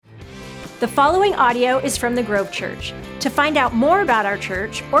The following audio is from the Grove Church. To find out more about our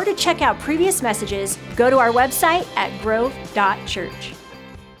church or to check out previous messages, go to our website at grove.church.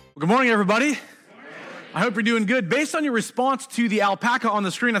 Good morning, everybody. I hope you're doing good. Based on your response to the alpaca on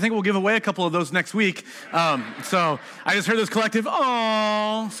the screen, I think we'll give away a couple of those next week. So I just heard this collective,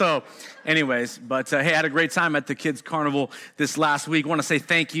 oh. So anyways, but hey, I had a great time at the Kids Carnival this last week. I want to say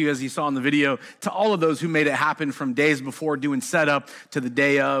thank you, as you saw in the video, to all of those who made it happen from days before doing setup to the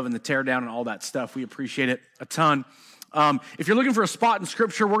day of and the teardown and all that stuff. We appreciate it a ton. If you're looking for a spot in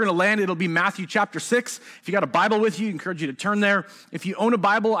Scripture, we're going to land. It'll be Matthew chapter 6. If you got a Bible with you, I encourage you to turn there. If you own a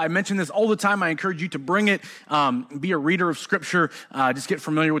Bible, I mention this all the time. I encourage you to bring it. Be a reader of Scripture. Just get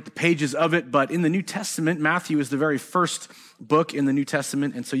familiar with the pages of it. But in the New Testament, Matthew is the very first book in the New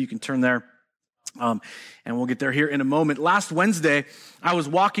Testament, and so you can turn there. And we'll get there here in a moment. Last Wednesday, I was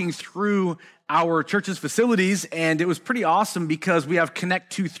walking through our church's facilities, and it was pretty awesome because we have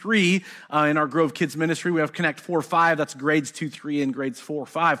Connect 2-3 in our Grove Kids ministry. We have Connect 4-5, that's grades 2-3 and grades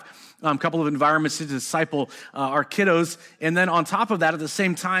 4-5. A couple of environments to disciple our kiddos. And then on top of that, at the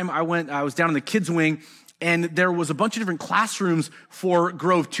same time, I was down in the kids wing, and there was a bunch of different classrooms for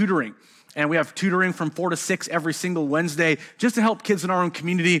Grove tutoring. And we have tutoring from 4 to 6 every single Wednesday just to help kids in our own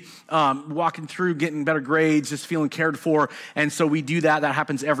community walking through, getting better grades, just feeling cared for. And so we do that. That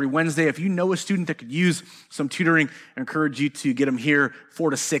happens every Wednesday. If you know a student that could use some tutoring, I encourage you to get them here 4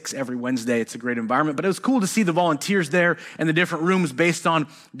 to 6 every Wednesday. It's a great environment. But it was cool to see the volunteers there and the different rooms based on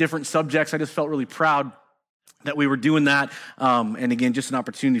different subjects. I just felt really proud that we were doing that. And again, just an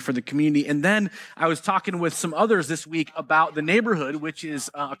opportunity for the community. And then I was talking with some others this week about the neighborhood, which is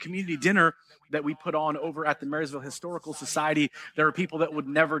a community dinner that we put on over at the Marysville Historical Society. There are people that would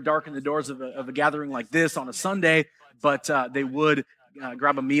never darken the doors of a gathering like this on a Sunday, but they would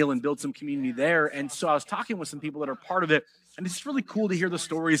grab a meal and build some community there. And so I was talking with some people that are part of it. And it's really cool to hear the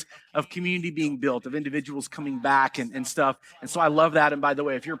stories of community being built, of individuals coming back and stuff. And so I love that. And by the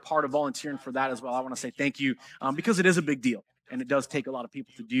way, if you're part of volunteering for that as well, I want to say thank you because it is a big deal. And it does take a lot of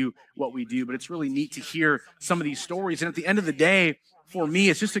people to do what we do. But it's really neat to hear some of these stories. And at the end of the day, for me,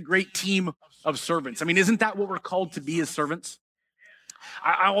 it's just a great team of servants. I mean, isn't that what we're called to be as servants?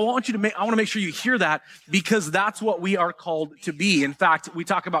 I want to make sure you hear that because that's what we are called to be. In fact, we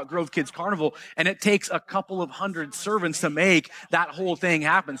talk about Grove Kids Carnival, and it takes a couple of hundred servants to make that whole thing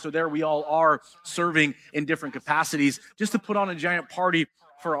happen. So there we all are serving in different capacities just to put on a giant party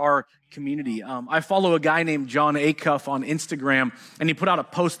for our community. I follow a guy named John Acuff on Instagram, and he put out a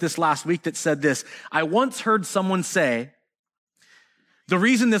post this last week that said this: I once heard someone say, the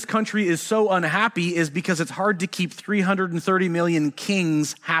reason this country is so unhappy is because it's hard to keep 330 million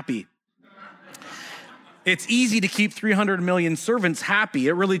kings happy. It's easy to keep 300 million servants happy.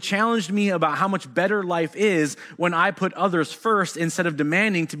 It really challenged me about how much better life is when I put others first instead of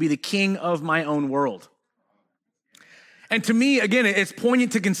demanding to be the king of my own world. And to me, again, it's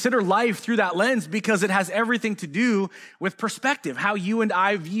poignant to consider life through that lens because it has everything to do with perspective, how you and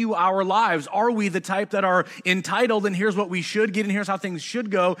I view our lives. Are we the type that are entitled and here's what we should get and here's how things should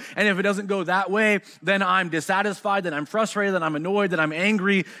go? And if it doesn't go that way, then I'm dissatisfied, then I'm frustrated, then I'm annoyed, then I'm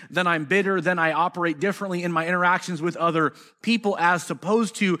angry, then I'm bitter, then I operate differently in my interactions with other people as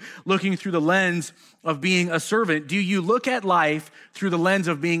opposed to looking through the lens of being a servant. Do you look at life through the lens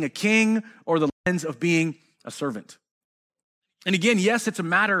of being a king or the lens of being a servant? And again, yes, it's a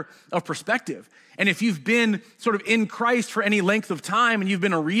matter of perspective. And if you've been sort of in Christ for any length of time and you've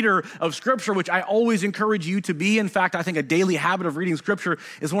been a reader of Scripture, which I always encourage you to be, in fact, I think a daily habit of reading Scripture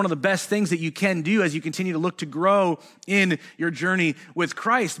is one of the best things that you can do as you continue to look to grow in your journey with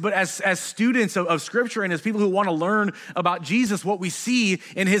Christ. But as students of Scripture and as people who want to learn about Jesus, what we see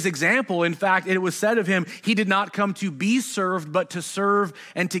in his example, in fact, it was said of him, he did not come to be served, but to serve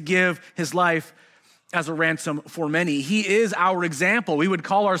and to give his life as a ransom for many. He is our example. We would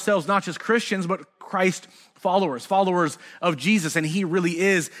call ourselves not just Christians, but Christ followers of Jesus. And he really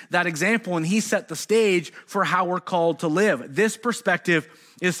is that example. And he set the stage for how we're called to live. This perspective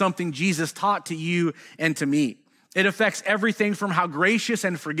is something Jesus taught to you and to me. It affects everything from how gracious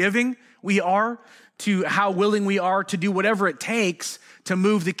and forgiving we are to how willing we are to do whatever it takes to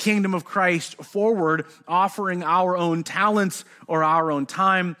move the kingdom of Christ forward, offering our own talents or our own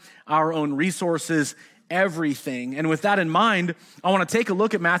time, our own resources, everything. And with that in mind, I want to take a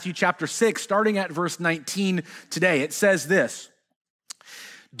look at Matthew chapter 6, starting at verse 19 today. It says this: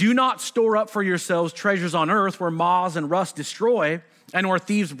 do not store up for yourselves treasures on earth where moths and rust destroy and where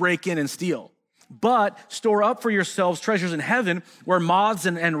thieves break in and steal. but store up for yourselves treasures in heaven where moths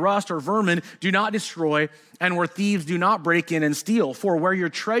and rust or vermin do not destroy and where thieves do not break in and steal. For where your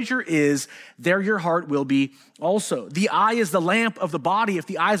treasure is, there your heart will be also. The eye is the lamp of the body. If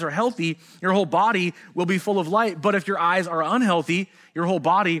the eyes are healthy, your whole body will be full of light. But if your eyes are unhealthy, your whole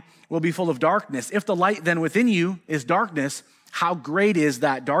body will be full of darkness. If the light then within you is darkness, how great is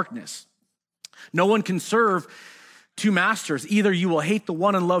that darkness? No one can serve two masters. Either you will hate the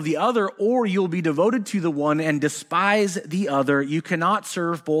one and love the other, or you'll be devoted to the one and despise the other. You cannot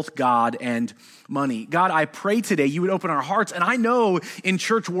serve both God and money. God, I pray today you would open our hearts. And I know in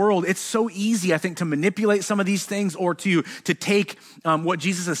church world, it's so easy, I think, to manipulate some of these things or to take what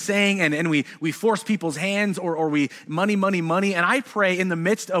Jesus is saying and we force people's hands or we money. And I pray in the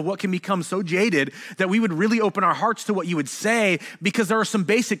midst of what can become so jaded that we would really open our hearts to what you would say, because there are some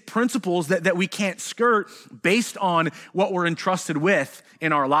basic principles that we can't skirt based on what we're entrusted with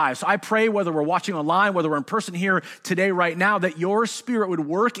in our lives. So I pray, whether we're watching online, whether we're in person here today, right now, that your Spirit would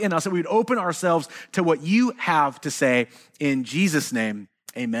work in us, that we would open ourselves to what you have to say. In Jesus' name,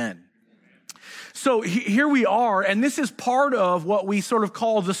 amen. So here we are, and this is part of what we sort of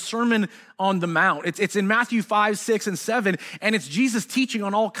call the Sermon on the Mount. It's in Matthew 5, 6, and 7, and it's Jesus teaching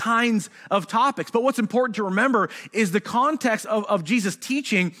on all kinds of topics. But what's important to remember is the context of Jesus'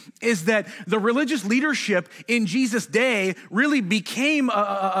 teaching is that the religious leadership in Jesus' day really became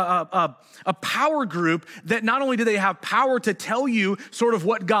a power group that not only did they have power to tell you sort of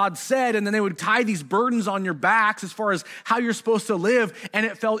what God said, and then they would tie these burdens on your backs as far as how you're supposed to live, and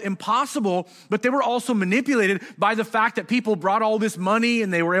it felt impossible, but they were also manipulated by the fact that people brought all this money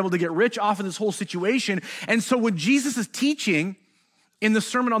and they were able to get rich off of this whole situation. And so when Jesus is teaching in the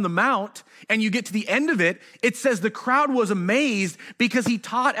Sermon on the Mount, and you get to the end of it, it says the crowd was amazed because he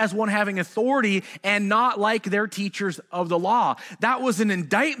taught as one having authority and not like their teachers of the law. That was an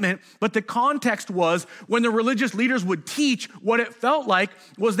indictment, but the context was when the religious leaders would teach, what it felt like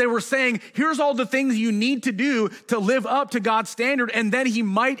was they were saying, here's all the things you need to do to live up to God's standard, and then he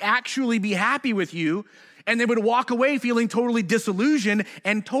might actually be happy with you. And they would walk away feeling totally disillusioned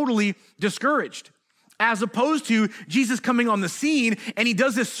and totally discouraged. As opposed to Jesus coming on the scene and he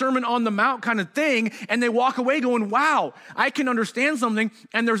does this Sermon on the Mount kind of thing, and they walk away going, wow, I can understand something,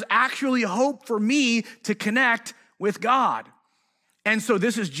 and there's actually hope for me to connect with God. And so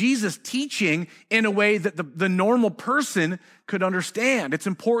this is Jesus teaching in a way that the normal person could understand. It's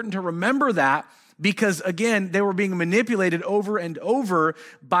important to remember that, because again, they were being manipulated over and over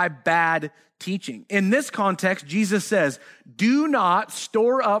by bad teaching. In this context, Jesus says, do not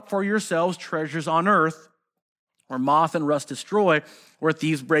store up for yourselves treasures on earth where moth and rust destroy, where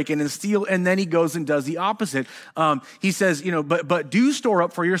thieves break in and steal. And then he goes and does the opposite. He says, but do store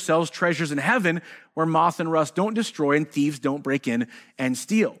up for yourselves treasures in heaven where moth and rust don't destroy and thieves don't break in and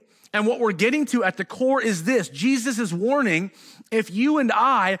steal. And what we're getting to at the core is this. Jesus is warning, if you and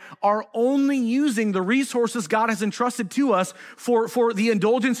I are only using the resources God has entrusted to us for the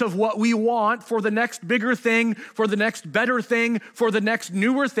indulgence of what we want, for the next bigger thing, for the next better thing, for the next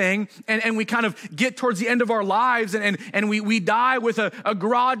newer thing, and we kind of get towards the end of our lives and we die with a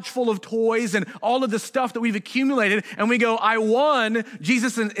garage full of toys and all of the stuff that we've accumulated, and we go, I won.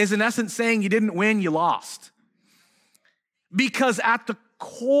 Jesus is in essence saying you didn't win, you lost. Because at the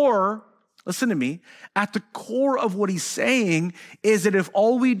core, listen to me, at the core of what he's saying is that if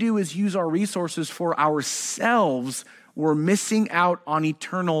all we do is use our resources for ourselves, we're missing out on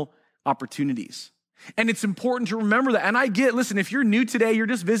eternal opportunities. And it's important to remember that. And I get, listen, if you're new today, you're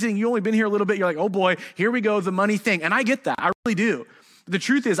just visiting, you only been here a little bit, you're like, oh boy, here we go, the money thing. And I get that, I really do. The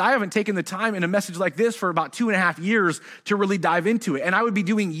truth is, I haven't taken the time in a message like this for about 2.5 years to really dive into it. And I would be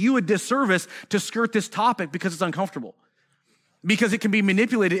doing you a disservice to skirt this topic because it's uncomfortable. Because it can be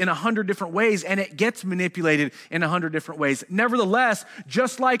manipulated in 100 different ways, and it gets manipulated in 100 different ways. Nevertheless,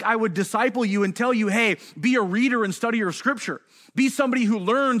 just like I would disciple you and tell you, hey, be a reader and study your scripture. Be somebody who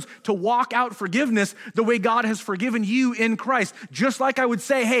learns to walk out forgiveness the way God has forgiven you in Christ. Just like I would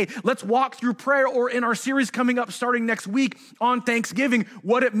say, hey, let's walk through prayer, or in our series coming up starting next week on Thanksgiving,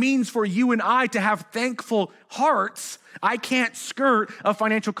 what it means for you and I to have thankful hearts. I can't skirt a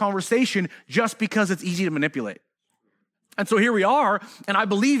financial conversation just because it's easy to manipulate. And so here we are, and I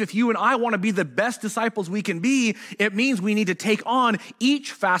believe if you and I want to be the best disciples we can be, it means we need to take on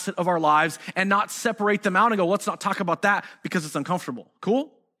each facet of our lives and not separate them out and go, let's not talk about that because it's uncomfortable. Cool?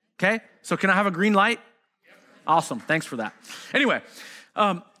 Okay? So can I have a green light? Awesome. Thanks for that. Anyway,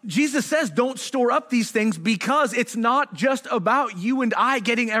 Jesus says don't store up these things because it's not just about you and I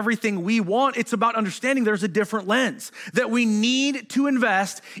getting everything we want. It's about understanding there's a different lens, that we need to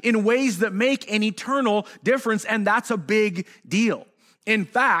invest in ways that make an eternal difference, and that's a big deal. In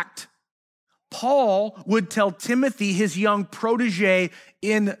fact, Paul would tell Timothy, his young protege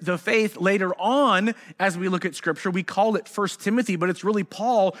in the faith, later on, as we look at scripture. We call it 1 Timothy, but it's really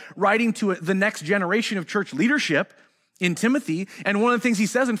Paul writing to the next generation of church leadership in Timothy. And one of the things he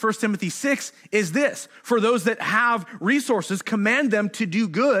says in 1 Timothy 6 is this: for those that have resources, command them to do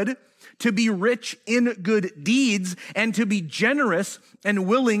good, to be rich in good deeds, and to be generous and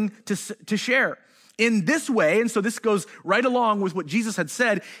willing to share. In this way, and so this goes right along with what Jesus had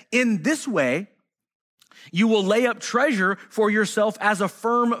said, in this way, you will lay up treasure for yourself as a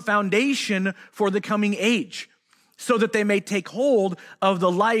firm foundation for the coming age, so that they may take hold of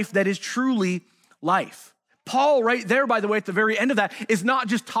the life that is truly life. Paul, right there, by the way, at the very end of that, is not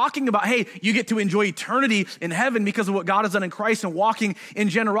just talking about, hey, you get to enjoy eternity in heaven because of what God has done in Christ and walking in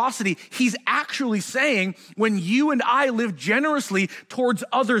generosity. He's actually saying when you and I live generously towards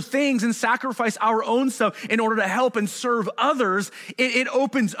other things and sacrifice our own stuff in order to help and serve others, it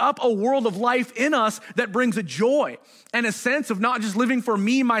opens up a world of life in us that brings a joy and a sense of not just living for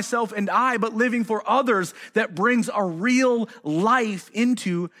me, myself, and I, but living for others that brings a real life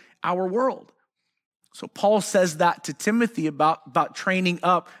into our world. So Paul says that to Timothy about training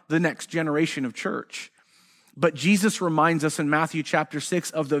up the next generation of church. But Jesus reminds us in Matthew chapter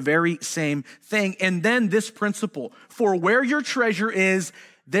 6 of the very same thing. And then this principle: for where your treasure is,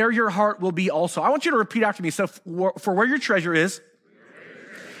 there your heart will be also. I want you to repeat after me. So for where your treasure is,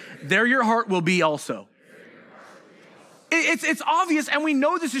 there your heart will be also. It's obvious, and we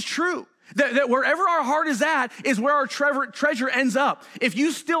know this is true. That wherever our heart is at is where our treasure ends up. If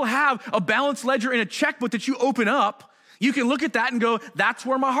you still have a balance ledger in a checkbook that you open up, you can look at that and go, that's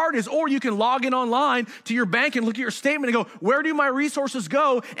where my heart is. Or you can log in online to your bank and look at your statement and go, where do my resources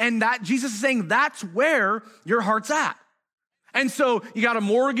go? And that Jesus is saying that's where your heart's at. And so you got a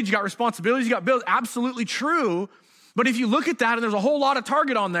mortgage, you got responsibilities, you got bills, absolutely true. But if you look at that and there's a whole lot of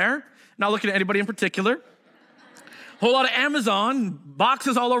Target on there, not looking at anybody in particular, whole lot of Amazon,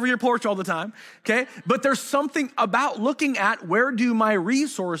 boxes all over your porch all the time, okay? But there's something about looking at where do my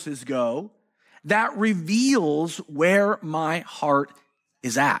resources go that reveals where my heart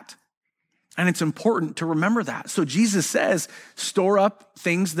is at. And it's important to remember that. So Jesus says, store up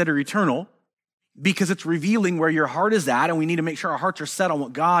things that are eternal because it's revealing where your heart is at, and we need to make sure our hearts are set on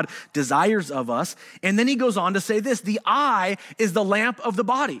what God desires of us. And then he goes on to say this: the eye is the lamp of the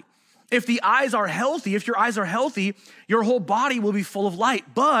body. If the eyes are healthy, if your eyes are healthy, your whole body will be full of light.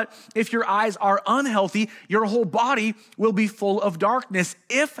 But if your eyes are unhealthy, your whole body will be full of darkness.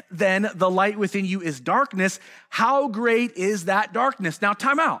 If then the light within you is darkness, how great is that darkness? Now,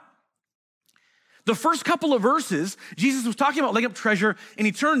 time out. The first couple of verses, Jesus was talking about laying up treasure in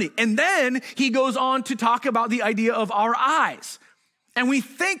eternity. And then he goes on to talk about the idea of our eyes. And we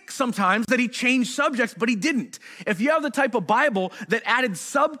think sometimes that he changed subjects, but he didn't. If you have the type of Bible that added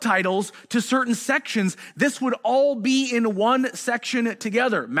subtitles to certain sections, this would all be in one section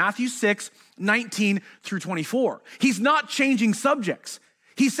together. Matthew 6, 19 through 24. He's not changing subjects.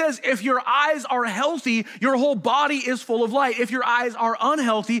 He says, if your eyes are healthy, your whole body is full of light. If your eyes are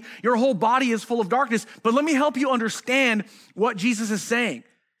unhealthy, your whole body is full of darkness. But let me help you understand what Jesus is saying.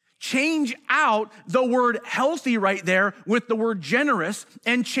 Change out the word healthy right there with the word generous,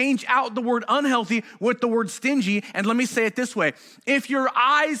 and change out the word unhealthy with the word stingy. And let me say it this way: if your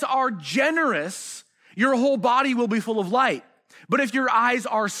eyes are generous, your whole body will be full of light. But if your eyes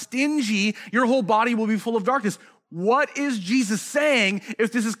are stingy, your whole body will be full of darkness. What is Jesus saying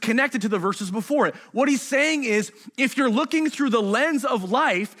if this is connected to the verses before it? What he's saying is, if you're looking through the lens of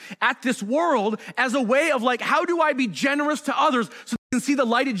life at this world as a way of like, how do I be generous to others so they can see the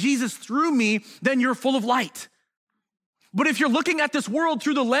light of Jesus through me, then you're full of light. But if you're looking at this world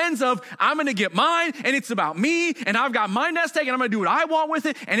through the lens of, I'm going to get mine, and it's about me, and I've got my nest egg, and I'm going to do what I want with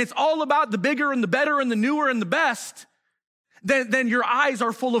it, and it's all about the bigger and the better and the newer and the best, then your eyes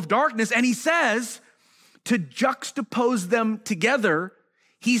are full of darkness. And he says, to juxtapose them together,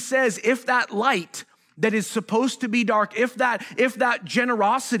 he says, if that light that is supposed to be dark, if that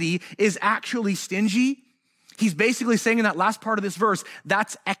generosity is actually stingy, he's basically saying in that last part of this verse,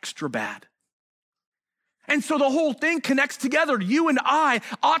 that's extra bad. And so the whole thing connects together. You and I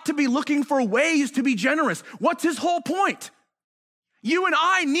ought to be looking for ways to be generous. What's his whole point? You and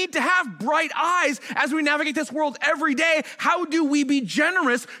I need to have bright eyes as we navigate this world every day. How do we be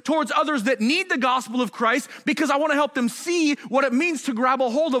generous towards others that need the gospel of Christ? Because I want to help them see what it means to grab a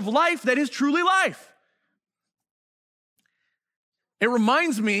hold of life that is truly life. It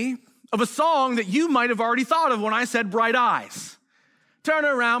reminds me of a song that you might have already thought of when I said bright eyes. Turn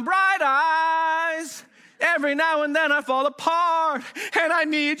around, bright eyes. Every now and then I fall apart, and I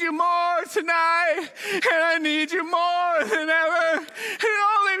need you more tonight, and I need you more than ever, and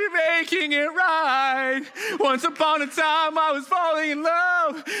only be making it right. right. Once upon a time, I was falling in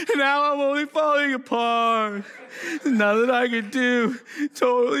love, and now I'm only falling apart. Now that I can do,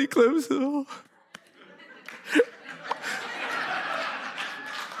 totally close it all.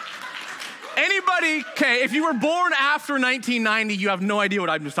 Anybody, okay, if you were born after 1990, you have no idea what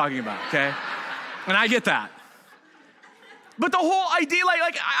I'm just talking about, okay? And I get that. But the whole idea,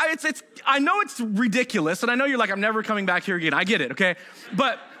 I know it's ridiculous, and I know you're like, I'm never coming back here again. I get it, okay?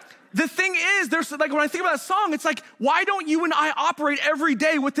 But the thing is, there's like, when I think about that song, it's like, why don't you and I operate every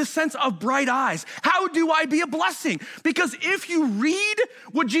day with this sense of bright eyes? How do I be a blessing? Because if you read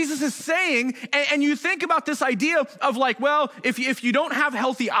what Jesus is saying, and you think about this idea of like, well, if you don't have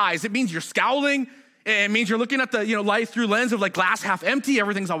healthy eyes, it means you're scowling. It means you're looking at the life through lens of like glass half empty.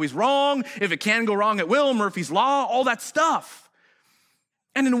 Everything's always wrong. If it can go wrong, it will. Murphy's Law, all that stuff.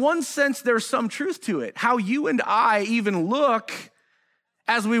 And in one sense, there's some truth to it. How you and I even look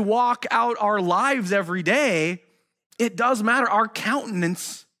as we walk out our lives every day, it does matter. Our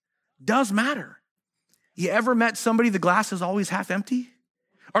countenance does matter. You ever met somebody the glass is always half empty?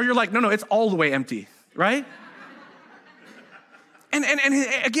 Or you're like, no, it's all the way empty, right? and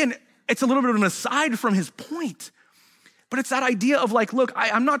again, it's a little bit of an aside from his point, but it's that idea of like, look,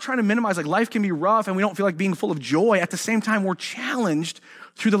 I'm not trying to minimize, like life can be rough and we don't feel like being full of joy. At the same time, we're challenged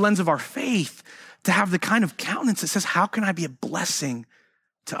through the lens of our faith to have the kind of countenance that says, how can I be a blessing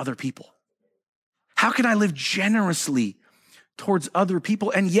to other people? How can I live generously towards other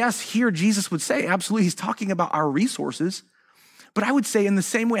people? And yes, here Jesus would say, absolutely, he's talking about our resources. But I would say in the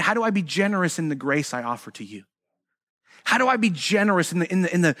same way, how do I be generous in the grace I offer to you? How do I be generous in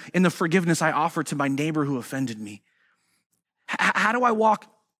the forgiveness I offer to my neighbor who offended me? How do I walk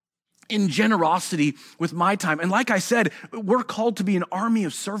in generosity with my time? And like I said, we're called to be an army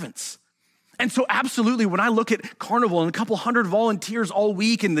of servants. And so absolutely, when I look at Carnival and a couple hundred volunteers all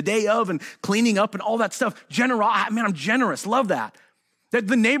week and the day of and cleaning up and all that stuff, I'm generous, love that. That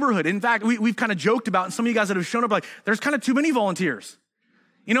the neighborhood, in fact, we've kind of joked about, and some of you guys that have shown up like, there's kind of too many volunteers.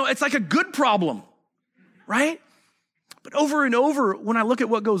 It's like a good problem, right? But over and over, when I look at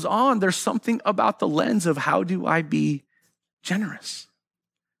what goes on, there's something about the lens of how do I be generous?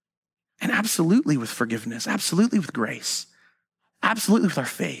 And absolutely with forgiveness, absolutely with grace, absolutely with our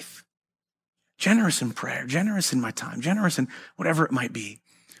faith. Generous in prayer, generous in my time, generous in whatever it might be.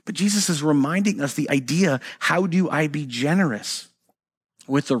 But Jesus is reminding us the idea, how do I be generous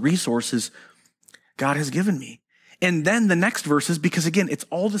with the resources God has given me? And then the next verses, because again, it's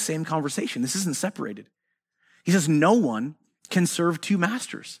all the same conversation. This isn't separated. He says, no one can serve two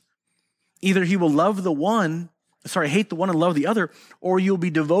masters. Either he will hate the one and love the other, or you'll be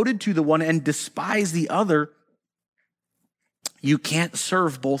devoted to the one and despise the other. You can't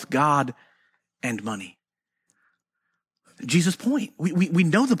serve both God and money. Jesus' point. We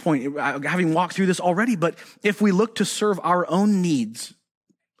know the point, having walked through this already, but if we look to serve our own needs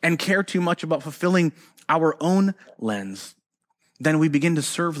and care too much about fulfilling our own lens, then we begin to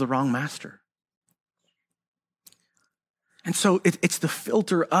serve the wrong master. And so it's the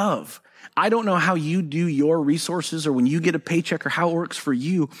filter of, I don't know how you do your resources or when you get a paycheck or how it works for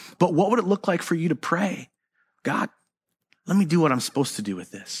you, but what would it look like for you to pray? God, let me do what I'm supposed to do with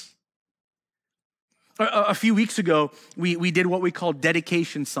this. A few weeks ago, we did what we call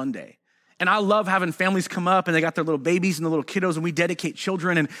Dedication Sunday. And I love having families come up and they got their little babies and the little kiddos and we dedicate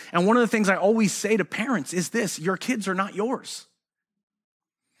children. And one of the things I always say to parents is this, your kids are not yours.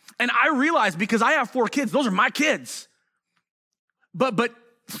 And I realize because I have 4 kids, those are my kids. But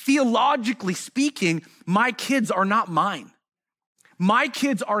theologically speaking, my kids are not mine. My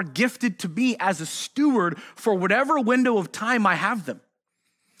kids are gifted to me as a steward for whatever window of time I have them.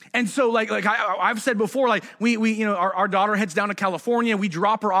 And so like I've said before, like our daughter heads down to California, we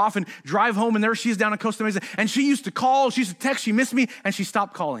drop her off and drive home, and there she is down in Costa Mesa. And she used to call, she used to text, she missed me, and she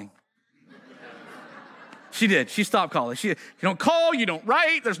stopped calling. She did, she stopped calling. You don't call, you don't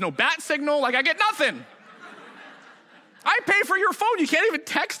write, there's no bat signal, like I get nothing. I pay for your phone, you can't even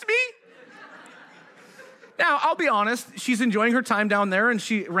text me? Now, I'll be honest, she's enjoying her time down there, and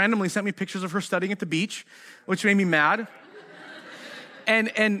she randomly sent me pictures of her studying at the beach, which made me mad.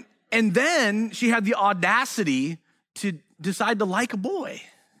 And then she had the audacity to decide to like a boy.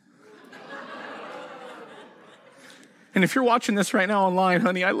 And if you're watching this right now online,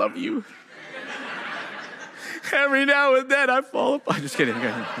 honey, I love you. Every now and then I fall apart. Just kidding.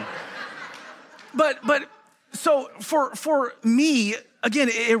 But so for me, again,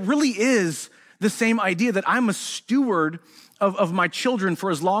 it really is the same idea that I'm a steward of my children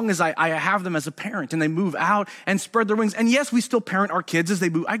for as long as I have them as a parent, and they move out and spread their wings. And yes, we still parent our kids as they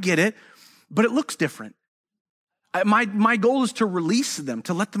move. I get it, but it looks different. My goal is to release them,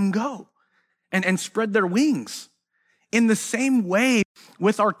 to let them go. and spread their wings. In the same way,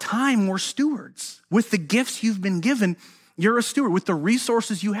 with our time, we're stewards. With the gifts you've been given, you're a steward. With the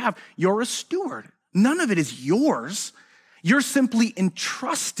resources you have, you're a steward. None of it is yours. You're simply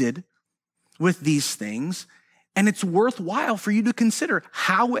entrusted with these things, and it's worthwhile for you to consider,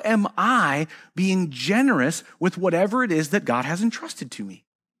 how am I being generous with whatever it is that God has entrusted to me?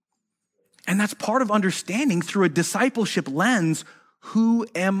 And that's part of understanding through a discipleship lens, who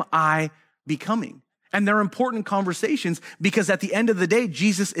am I becoming? And they're important conversations because at the end of the day,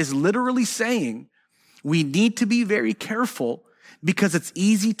 Jesus is literally saying we need to be very careful because it's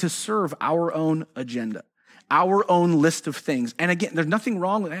easy to serve our own agenda, our own list of things. And again, there's nothing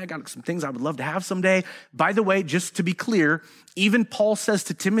wrong with, hey, I got some things I would love to have someday. By the way, just to be clear, even Paul says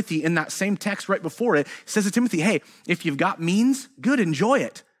to Timothy in that same text right before it, says to Timothy, hey, if you've got means, good, enjoy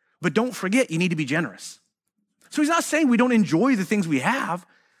it. But don't forget, you need to be generous. So he's not saying we don't enjoy the things we have.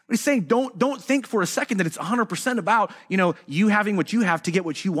 He's saying don't think for a second that it's 100% about, you having what you have to get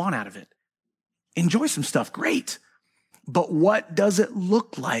what you want out of it. Enjoy some stuff, great. But what does it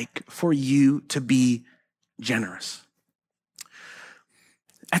look like for you to be generous?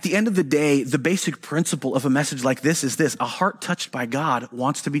 At the end of the day, the basic principle of a message like this is this: a heart touched by God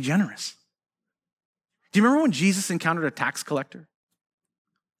wants to be generous. Do you remember when Jesus encountered a tax collector?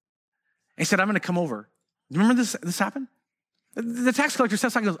 He said, I'm going to come over. Do you remember this happened? The tax collector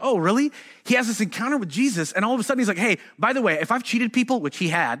steps back and goes, oh, really? He has this encounter with Jesus, and all of a sudden he's like, hey, by the way, if I've cheated people, which he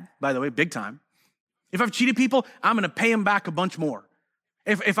had, by the way, big time, if I've cheated people, I'm going to pay him back a bunch more.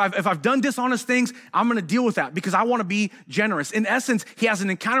 If I've done dishonest things, I'm going to deal with that because I want to be generous. In essence, he has an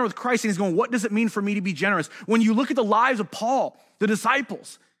encounter with Christ, and he's going, what does it mean for me to be generous? When you look at the lives of Paul, the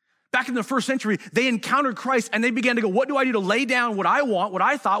disciples, back in the first century, they encountered Christ, and they began to go, what do I do to lay down what I want, what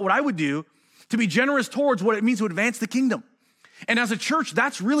I thought, what I would do to be generous towards what it means to advance the kingdom? And as a church,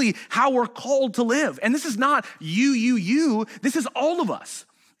 that's really how we're called to live. And this is not you. This is all of us.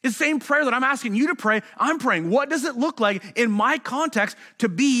 It's the same prayer that I'm asking you to pray. I'm praying. What does it look like in my context to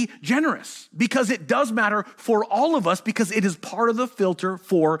be generous? Because it does matter for all of us, because it is part of the filter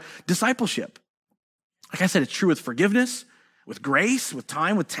for discipleship. Like I said, it's true with forgiveness, with grace, with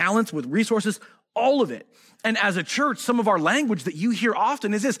time, with talents, with resources, all of it. And as a church, some of our language that you hear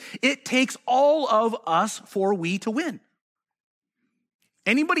often is this: it takes all of us for we to win.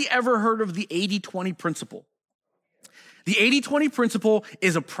 Anybody ever heard of the 80-20 principle? The 80-20 principle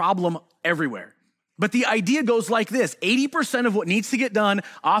is a problem everywhere. But the idea goes like this: 80% of what needs to get done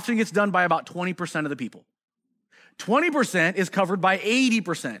often gets done by about 20% of the people. 20% is covered by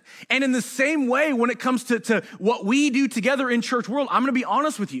 80%. And in the same way, when it comes to what we do together in church world, I'm going to be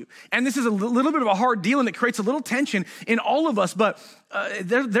honest with you. And this is a little bit of a hard deal, and it creates a little tension in all of us. But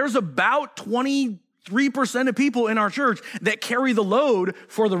there's about 23% of people in our church that carry the load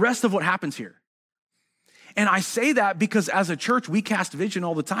for the rest of what happens here. And I say that because as a church, we cast vision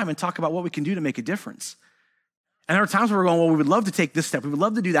all the time and talk about what we can do to make a difference. And there are times where we're going, well, we would love to take this step. We would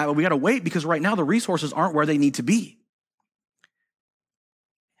love to do that, but we got to wait because right now the resources aren't where they need to be.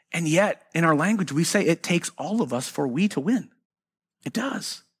 And yet in our language, we say it takes all of us for we to win. It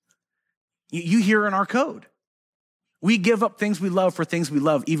does. You hear in our code, we give up things we love for things we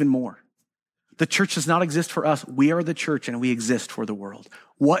love even more. The church does not exist for us. We are the church and we exist for the world.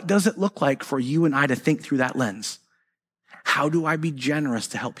 What does it look like for you and I to think through that lens? How do I be generous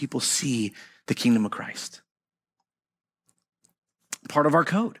to help people see the kingdom of Christ? Part of our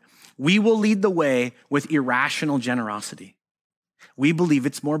code. We will lead the way with irrational generosity. We believe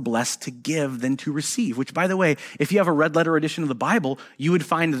it's more blessed to give than to receive, which, by the way, if you have a red letter edition of the Bible, you would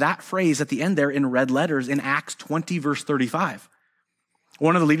find that phrase at the end there in red letters in Acts 20, verse 35.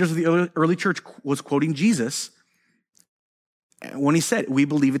 One of the leaders of the early church was quoting Jesus when he said, we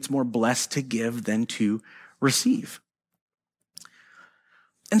believe it's more blessed to give than to receive.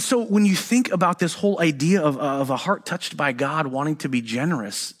 And so when you think about this whole idea of a heart touched by God wanting to be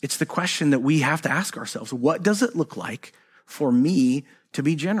generous, it's the question that we have to ask ourselves. What does it look like for me to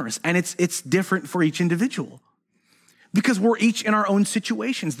be generous? And it's different for each individual because we're each in our own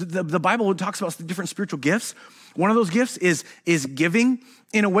situations. The Bible talks about the different spiritual gifts. One of those gifts is giving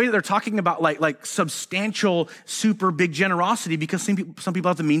in a way that they're talking about like substantial, super big generosity because some people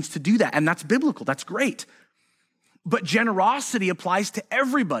have the means to do that. And that's biblical. That's great. But generosity applies to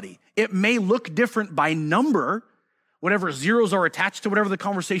everybody. It may look different by number, whatever zeros are attached to whatever the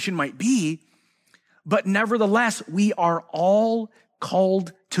conversation might be. But nevertheless, we are all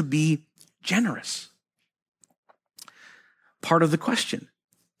called to be generous. Part of the question.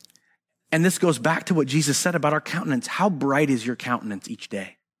 And this goes back to what Jesus said about our countenance. How bright is your countenance each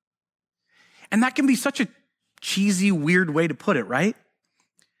day? And that can be such a cheesy, weird way to put it, right?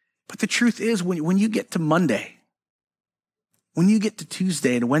 But the truth is, when you get to Monday, when you get to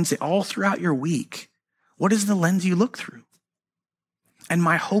Tuesday and Wednesday, all throughout your week, what is the lens you look through? And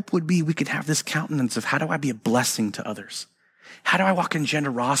my hope would be we could have this countenance of, how do I be a blessing to others? How do I walk in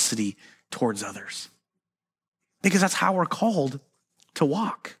generosity towards others? Because that's how we're called to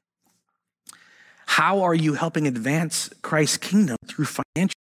walk. How are you helping advance Christ's kingdom through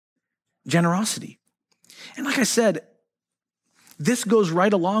financial generosity? And like I said, this goes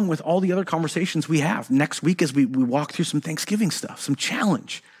right along with all the other conversations we have next week as we walk through some Thanksgiving stuff, some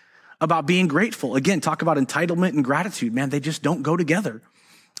challenge about being grateful. Again, talk about entitlement and gratitude. Man, they just don't go together.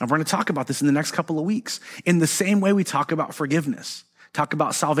 And we're going to talk about this in the next couple of weeks. In the same way we talk about forgiveness, talk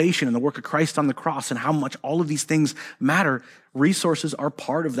about salvation and the work of Christ on the cross and how much all of these things matter, resources are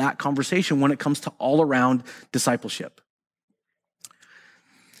part of that conversation when it comes to all around discipleship.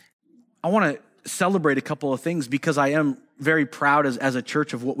 I want to celebrate a couple of things because I am very proud as a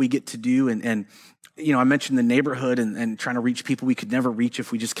church of what we get to do. And you know, I mentioned the neighborhood and trying to reach people we could never reach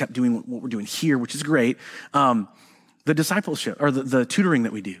if we just kept doing what we're doing here, which is great. The discipleship or the tutoring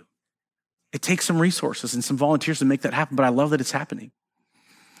that we do, it takes some resources and some volunteers to make that happen, but I love that it's happening.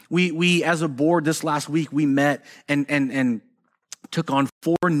 We as a board this last week, we met and took on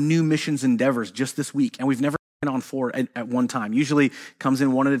 4 new missions endeavors just this week, and we've never on 4 at one time. Usually comes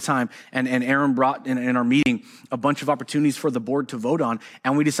in one at a time. And Aaron brought in our meeting a bunch of opportunities for the board to vote on.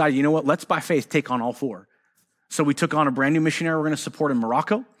 And we decided, you know what, let's by faith take on all 4. So we took on a brand new missionary we're going to support in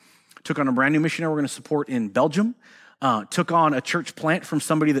Morocco, took on a brand new missionary we're going to support in Belgium, took on a church plant from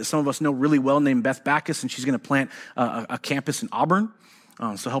somebody that some of us know really well named Beth Backus, and she's going to plant a campus in Auburn.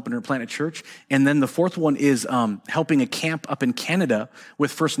 So helping her plant a church. And then the 4th one is helping a camp up in Canada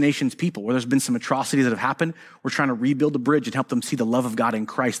with First Nations people where there's been some atrocities that have happened. We're trying to rebuild a bridge and help them see the love of God in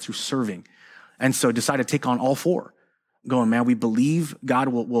Christ through serving. And so decided to take on all 4. Going, man, we believe God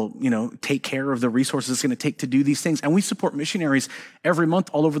will take care of the resources it's going to take to do these things. And we support missionaries every month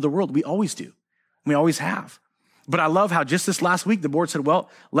all over the world. We always do. We always have. But I love how just this last week, the board said,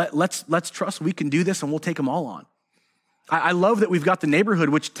 well, let's trust we can do this and we'll take them all on. I love that we've got the neighborhood,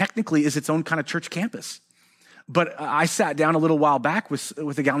 which technically is its own kind of church campus. But I sat down a little while back with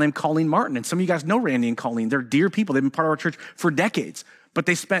a gal named Colleen Martin. And some of you guys know Randy and Colleen. They're dear people. They've been part of our church for decades. But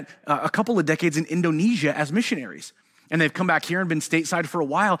they spent a couple of decades in Indonesia as missionaries. And they've come back here and been stateside for a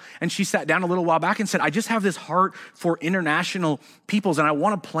while. And she sat down a little while back and said, I just have this heart for international peoples, and I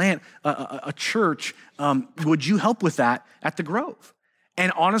want to plant a church. Would you help with that at the Grove?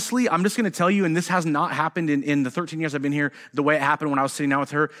 And honestly, I'm just going to tell you, and this has not happened in the 13 years I've been here, the way it happened when I was sitting down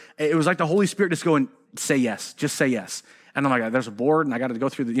with her. It was like the Holy Spirit just going, say yes, just say yes. And I'm like, there's a board, and I got to go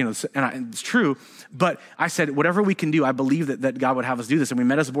through and it's true. But I said, whatever we can do, I believe that God would have us do this. And we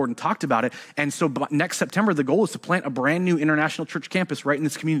met as a board and talked about it. And so next September, the goal is to plant a brand new international church campus right in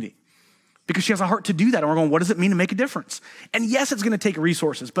this community. Because she has a heart to do that. And we're going, what does it mean to make a difference? And yes, it's going to take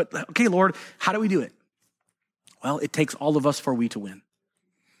resources. But okay, Lord, how do we do it? Well, it takes all of us for we to win.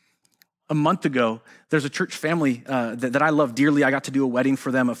 A month ago, there's a church family that I love dearly. I got to do a wedding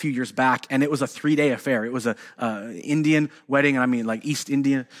for them a few years back, and it was a 3-day affair. It was a Indian wedding, and I mean like East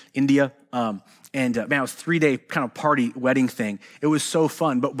India. Man, it was a 3-day kind of party wedding thing. It was so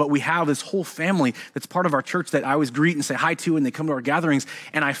fun. But we have this whole family that's part of our church that I always greet and say hi to, and they come to our gatherings.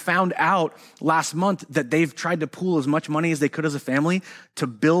 And I found out last month that they've tried to pool as much money as they could as a family to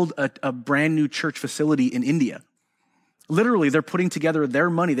build a brand new church facility in India. Literally, they're putting together their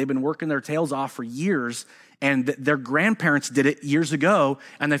money. They've been working their tails off for years, and their grandparents did it years ago,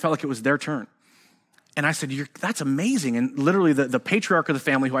 and they felt like it was their turn. And I said, that's amazing. And literally, the patriarch of the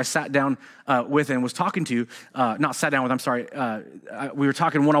family, who I sat down with and was talking to, not sat down with, I'm sorry, we were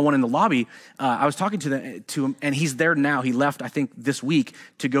talking one-on-one in the lobby. I was talking to him, and he's there now. He left, I think, this week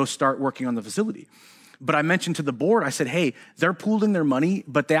to go start working on the facility. But I mentioned to the board, I said, hey, they're pooling their money,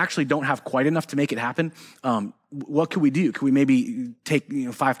 but they actually don't have quite enough to make it happen. What could we do? Could we maybe take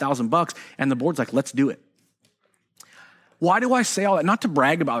 $5,000? And the board's like, let's do it. Why do I say all that? Not to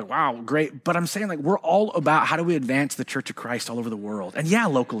brag about, wow, great, but I'm saying like we're all about how do we advance the Church of Christ all over the world? And yeah,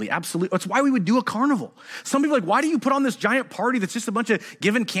 locally, absolutely. That's why we would do a carnival. Some people are like, why do you put on this giant party that's just a bunch of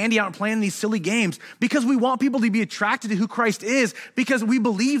giving candy out and playing these silly games? Because we want people to be attracted to who Christ is, because we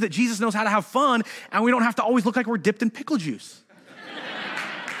believe that Jesus knows how to have fun, and we don't have to always look like we're dipped in pickle juice.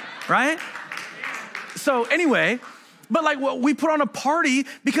 Right? So anyway, But like we put on a party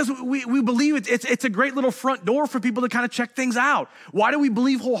because we believe it's a great little front door for people to kind of check things out. Why do we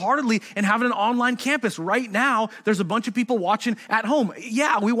believe wholeheartedly in having an online campus? Right now, there's a bunch of people watching at home.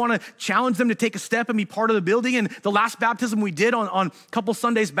 Yeah, we want to challenge them to take a step and be part of the building. And the last baptism we did on a couple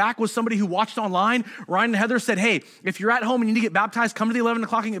Sundays back was somebody who watched online. Ryan and Heather said, hey, if you're at home and you need to get baptized, come to the 11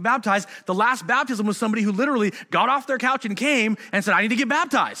 o'clock and get baptized. The last baptism was somebody who literally got off their couch and came and said, I need to get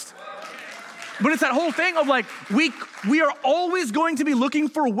baptized. But it's that whole thing of like, we are always going to be looking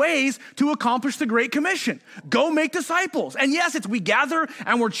for ways to accomplish the Great Commission. Go make disciples. And yes, we gather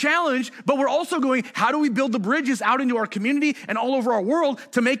and we're challenged, but we're also going, how do we build the bridges out into our community and all over our world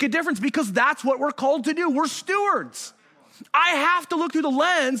to make a difference? Because that's what we're called to do. We're stewards. I have to look through the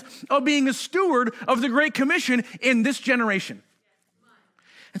lens of being a steward of the Great Commission in this generation.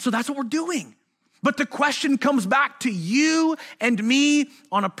 And so that's what we're doing. But the question comes back to you and me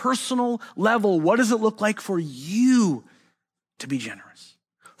on a personal level. What does it look like for you to be generous?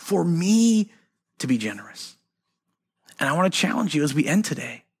 For me to be generous? And I want to challenge you as we end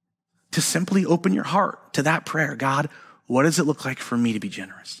today to simply open your heart to that prayer. God, what does it look like for me to be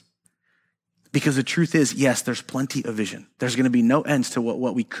generous? Because the truth is, yes, there's plenty of vision. There's going to be no ends to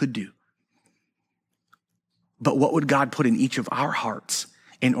what we could do. But what would God put in each of our hearts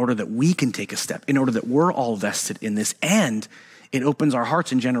in order that we can take a step, in order that we're all vested in this? And it opens our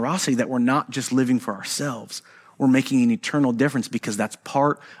hearts in generosity that we're not just living for ourselves. We're making an eternal difference because that's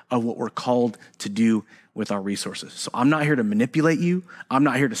part of what we're called to do with our resources. So I'm not here to manipulate you. I'm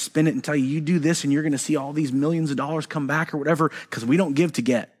not here to spin it and tell you, you do this and you're going to see all these millions of dollars come back or whatever, because we don't give to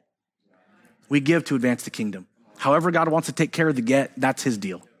get. We give to advance the kingdom. However God wants to take care of the get, that's his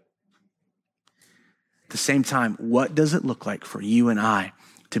deal. At the same time, what does it look like for you and I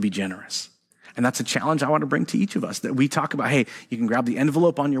to be generous? And that's a challenge I want to bring to each of us, that we talk about, hey, you can grab the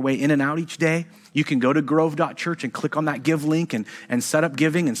envelope on your way in and out each day. You can go to grove.church and click on that give link and set up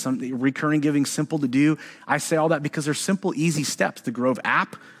giving, and some recurring giving, simple to do. I say all that because there's simple, easy steps. The Grove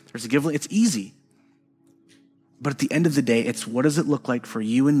app, there's a give link, it's easy. But at the end of the day, it's what does it look like for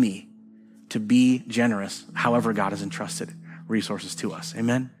you and me to be generous, however God has entrusted resources to us.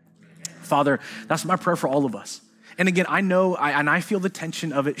 Amen? Father, that's my prayer for all of us. And again, I know, and I feel the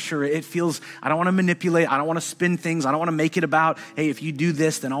tension of it. Sure, it feels, I don't want to manipulate. I don't want to spin things. I don't want to make it about, hey, if you do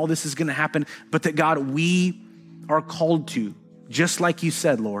this, then all this is going to happen. But that God, we are called to, just like you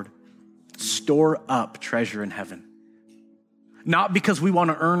said, Lord, store up treasure in heaven. Not because we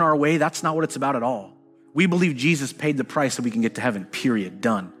want to earn our way. That's not what it's about at all. We believe Jesus paid the price so we can get to heaven, period,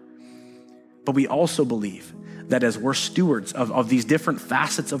 done. But we also believe that as we're stewards of these different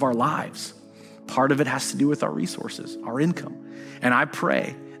facets of our lives, part of it has to do with our resources, our income. And I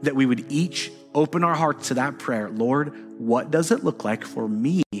pray that we would each open our hearts to that prayer. Lord, what does it look like for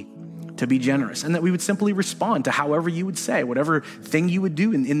me to be generous? And that we would simply respond to however you would say, whatever thing you would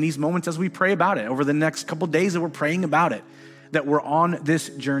do in these moments as we pray about it, over the next couple of days that we're praying about it, that we're on this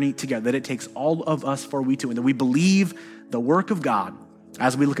journey together, that it takes all of us for we to, and that we believe the work of God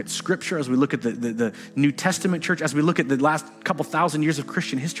as we look at scripture, as we look at the New Testament church, as we look at the last couple thousand years of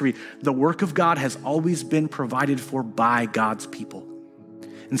Christian history, the work of God has always been provided for by God's people.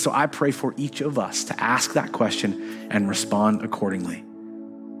 And so I pray for each of us to ask that question and respond accordingly.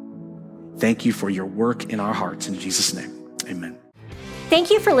 Thank you for your work in our hearts. In Jesus' name, amen. Thank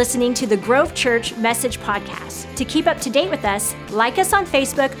you for listening to the Grove Church Message Podcast. To keep up to date with us, like us on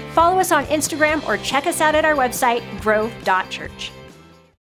Facebook, follow us on Instagram, or check us out at our website, grove.church.